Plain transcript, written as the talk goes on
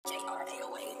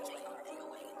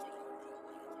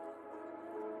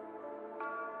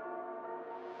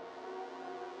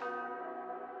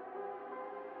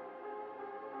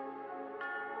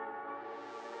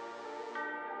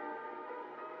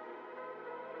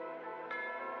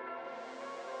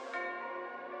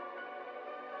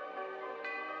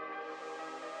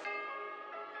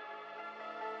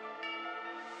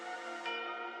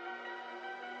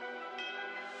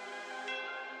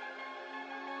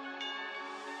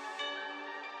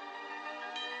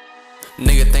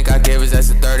Nigga think I gave his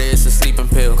ass a 30, it's a sleeping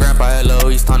pill. Grandpa hello,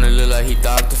 he's starting to look like he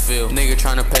Dr. Phil. Nigga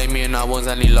tryna pay me and I ones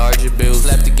I need larger bills.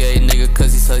 Slapped the gay nigga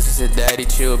cause he sucks, he said daddy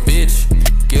chill. Bitch,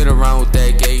 get around with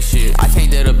that gay shit. I can't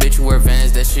date a bitch who wear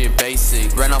Vans, that shit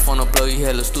basic. Ran off on a blow, you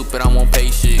hella stupid, I won't pay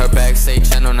shit. Her back say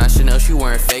channel, not Chanel, she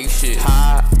wearing fake shit.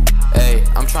 Ha, ayy,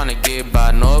 I'm tryna get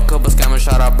by. Know a couple scammers,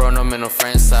 shout out bro, no man, no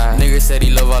friend side. Nigga said he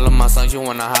love all of my songs, you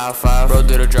want a high five. Bro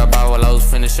did a drop out while I was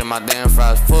finishing my damn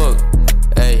fries. Fuck.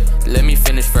 Hey, let me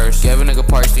finish first. Gave a nigga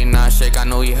parsley, not shake, I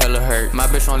know he hella hurt. My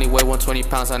bitch only weigh 120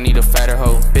 pounds, I need a fatter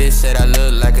hoe. Bitch said I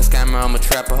look like a scammer, I'm a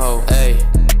trapper hoe. Hey,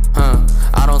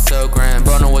 I don't sell grams.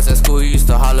 Bro, no was at school, he used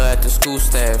to holler at the school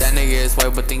staff. That nigga is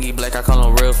white, but think he black, I call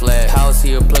him real flat. House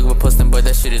he a plug with pustin', but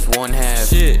that shit is one half.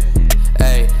 Shit.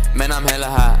 Hey, man, I'm hella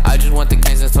high. I just want the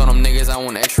canes and told them niggas I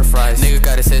want extra fries. Nigga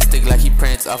got his head stick like he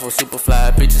Prince off of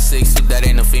Superfly. Bitch is 6'2", that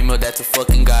ain't a female, that's a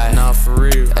fucking guy. Nah, for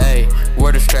real. Hey,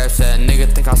 where the straps at?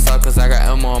 Nigga think I suck cause I got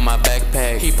ammo in my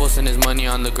backpack. He posting his money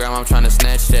on the ground, I'm tryna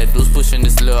snatch that. Blues pushing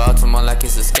this little Altima like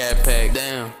it's a scat pack.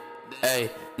 Damn.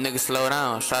 Hey, nigga slow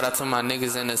down. Shout out to my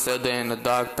niggas in the cell, they in the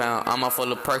dog pound. I'm out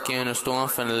full of perky in the store, I'm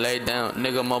finna lay down.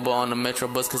 Nigga mobile on the metro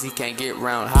bus cause he can't get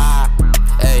round. Ha!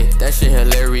 Hey, that shit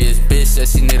hilarious. Bitch said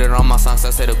she needed all my songs, I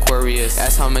said Aquarius.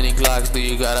 Asked how many Glocks do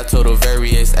you got, I told her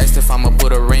various. Asked if I'ma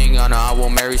put a ring on her, I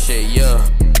won't marry shit, yeah.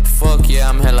 Fuck yeah,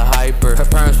 I'm hella hyper. Her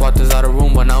parents walked us out of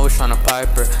room when I was tryna pipe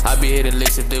her. I be hitting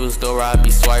licks if they was Dora, I be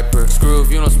swiper. Screw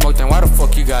if you don't smoke, then why the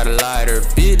fuck you got a lighter?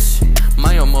 Bitch,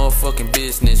 mind your motherfucking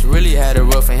business. Really had it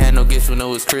rough, ain't had no gifts when it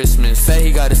was Christmas. Fat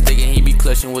he got a stick and he be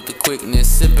clutching with the quickness.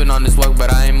 Sipping on this work,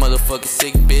 but I ain't motherfucking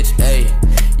sick, bitch, ayy.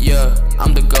 Yeah,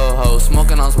 I'm the go-ho.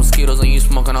 Smoking on some Skittles and you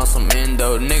smoking on some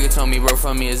Endo. Nigga told me work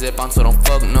for me a zip on, so don't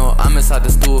fuck no. I'm inside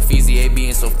the stool, Feezy, AB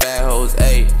and some fat hoes,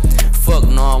 ayy. Fuck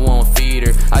no, I won't feed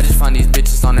her. I just find these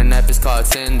bitches on their nap, it's called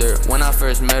Tinder. When I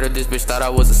first met her, this bitch thought I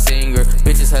was a singer.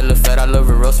 Bitch is hella fat, I love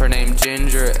her roast, her name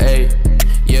Ginger, ayy.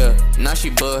 Yeah, now she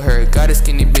butthurt. Got a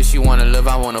skinny bitch, she wanna live,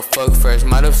 I wanna fuck first.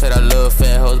 Might have said I love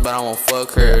fat hoes, but I won't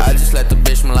fuck her. I just let the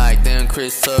bitch me like, damn,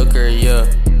 Chris Tucker,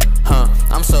 yeah.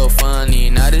 I'm so funny,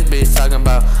 now this bitch talking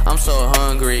about I'm so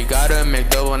hungry. Got her a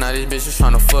McDouble, now this bitch is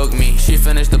tryna fuck me. She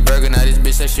finished the burger, now this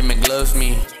bitch said she McLoves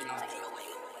me.